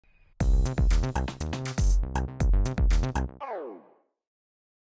Hi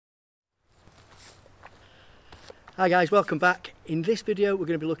guys, welcome back. In this video we're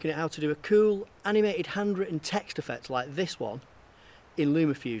going to be looking at how to do a cool animated handwritten text effect like this one in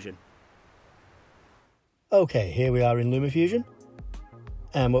LumaFusion. Okay, here we are in LumaFusion,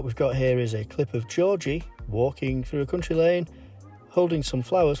 and what we've got here is a clip of Georgie walking through a country lane, holding some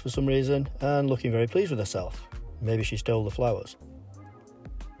flowers for some reason and looking very pleased with herself. Maybe she stole the flowers.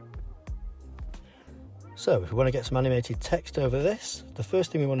 So if we want to get some animated text over this, the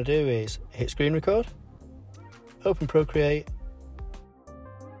first thing we want to do is hit screen record, open Procreate,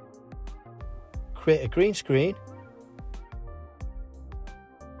 create a green screen,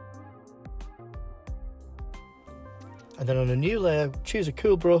 and then on a new layer choose a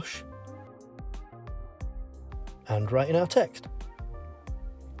cool brush and write in our text.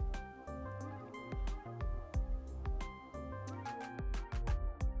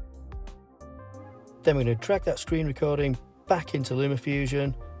 Then we're going to drag that screen recording back into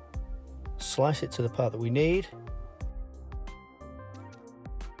LumaFusion, slice it to the part that we need,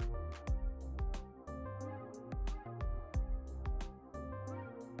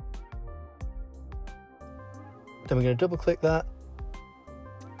 then we're going to double click that.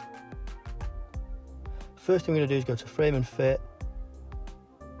 First thing we're going to do is go to frame and fit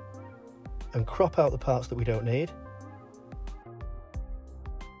and crop out the parts that we don't need.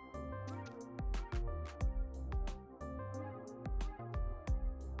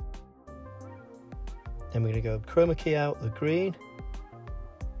 Then we're going to go chroma key out the green.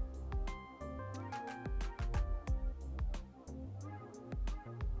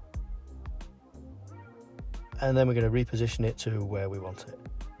 And then we're going to reposition it to where we want it.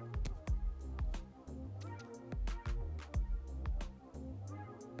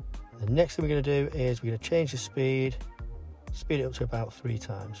 The next thing we're going to do is we're going to change the speed it up to about 3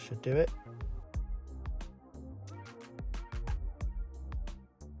 times, should do it.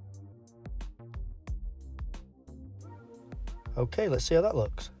 Okay, let's see how that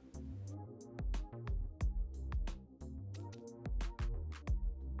looks.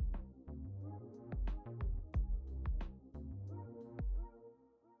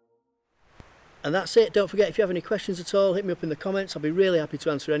 And that's it. Don't forget, if you have any questions at all, hit me up in the comments. I'll be really happy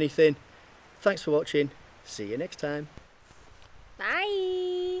to answer anything. Thanks for watching. See you next time. Bye.